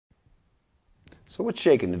So what's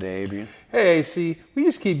shaking today, Adrian? Hey AC, we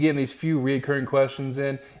just keep getting these few recurring questions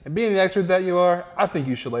in, and being the expert that you are, I think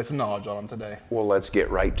you should lay some knowledge on them today. Well, let's get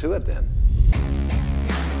right to it then.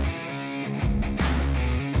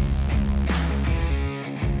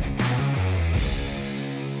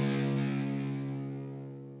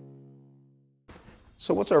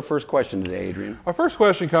 So what's our first question today, Adrian? Our first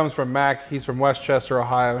question comes from Mac. He's from Westchester,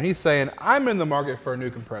 Ohio, and he's saying, I'm in the market for a new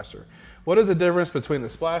compressor. What is the difference between the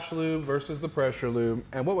splash lube versus the pressure lube,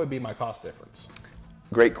 and what would be my cost difference?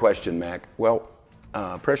 Great question, Mac. Well,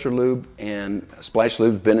 pressure lube and splash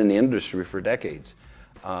lube have been in the industry for decades,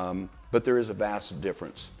 but there is a vast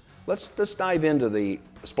difference. Let's dive into the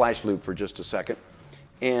splash lube for just a second,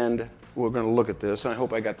 and we're going to look at this. I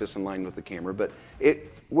hope I got this in line with the camera, but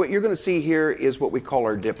what you're going to see here is what we call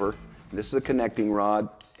our dipper. This is a connecting rod,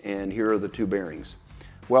 and here are the two bearings.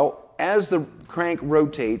 Well, as the crank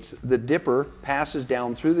rotates, the dipper passes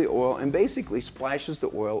down through the oil and basically splashes the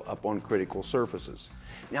oil up on critical surfaces.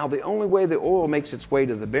 Now, the only way the oil makes its way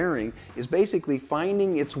to the bearing is basically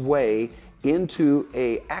finding its way into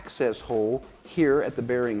an access hole here at the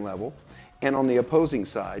bearing level and on the opposing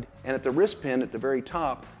side, and at the wrist pin at the very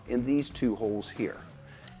top in these two holes here.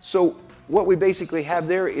 So what we basically have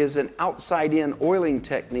there is an outside-in oiling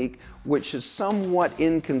technique which is somewhat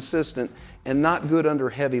inconsistent and not good under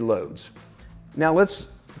heavy loads. Now let's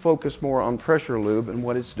focus more on pressure lube and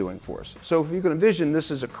what it's doing for us. So if you can envision, this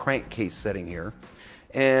is a crankcase setting here,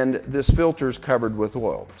 and this filter is covered with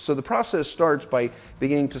oil. So the process starts by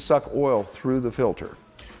beginning to suck oil through the filter.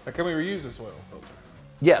 Now, can we reuse this oil filter?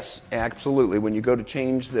 Yes, absolutely. When you go to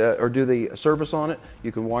change or do the service on it,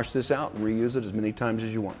 you can wash this out and reuse it as many times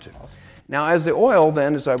as you want to. Awesome. Now, as the oil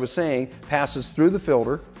then, as I was saying, passes through the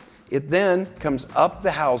filter, it then comes up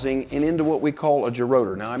the housing and into what we call a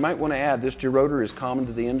gerotor. Now, I might want to add, this gerotor is common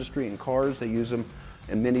to the industry in cars. They use them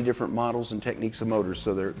in many different models and techniques of motors,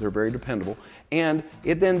 so they're very dependable. And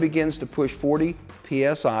it then begins to push 40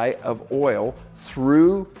 psi of oil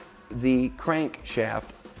through the crankshaft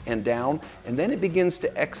and down, and then it begins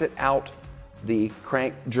to exit out the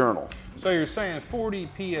crank journal. So you're saying 40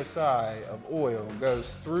 psi of oil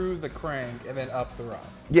goes through the crank and then up the rod?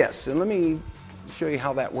 Yes, and let me show you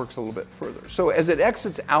how that works a little bit further. So as it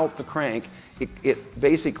exits out the crank, it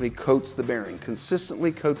basically coats the bearing,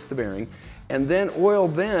 consistently coats the bearing, and then oil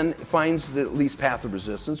then finds the least path of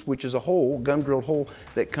resistance, which is a hole, gun-drilled hole,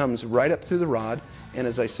 that comes right up through the rod, and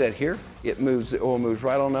as I said here, the oil moves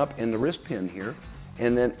right on up in the wrist pin here,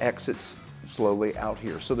 and then exits slowly out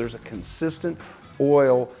here. So there's a consistent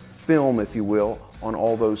oil film, if you will, on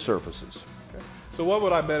all those surfaces. Okay. So what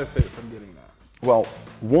would I benefit from getting that? Well,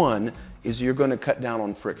 one is you're going to cut down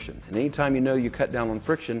on friction. And anytime you know you cut down on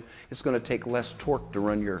friction, it's going to take less torque to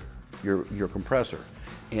run your compressor.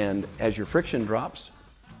 And as your friction drops,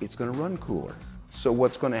 it's going to run cooler. So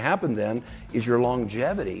what's going to happen then is your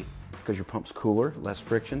longevity, because your pump's cooler, less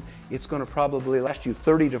friction, it's going to probably last you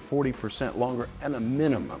 30 to 40% longer at a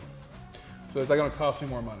minimum. So is that going to cost me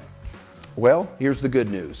more money? Well, here's the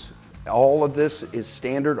good news. All of this is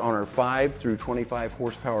standard on our 5 through 25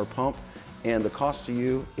 horsepower pump, and the cost to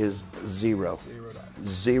you is $0.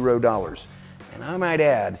 $0. And I might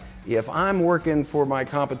add, if I'm working for my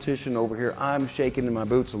competition over here, I'm shaking in my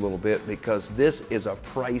boots a little bit because this is a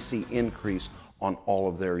pricey increase on all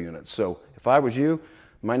of their units. So if I was you,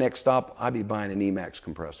 my next stop, I'd be buying an Emax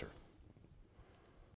compressor.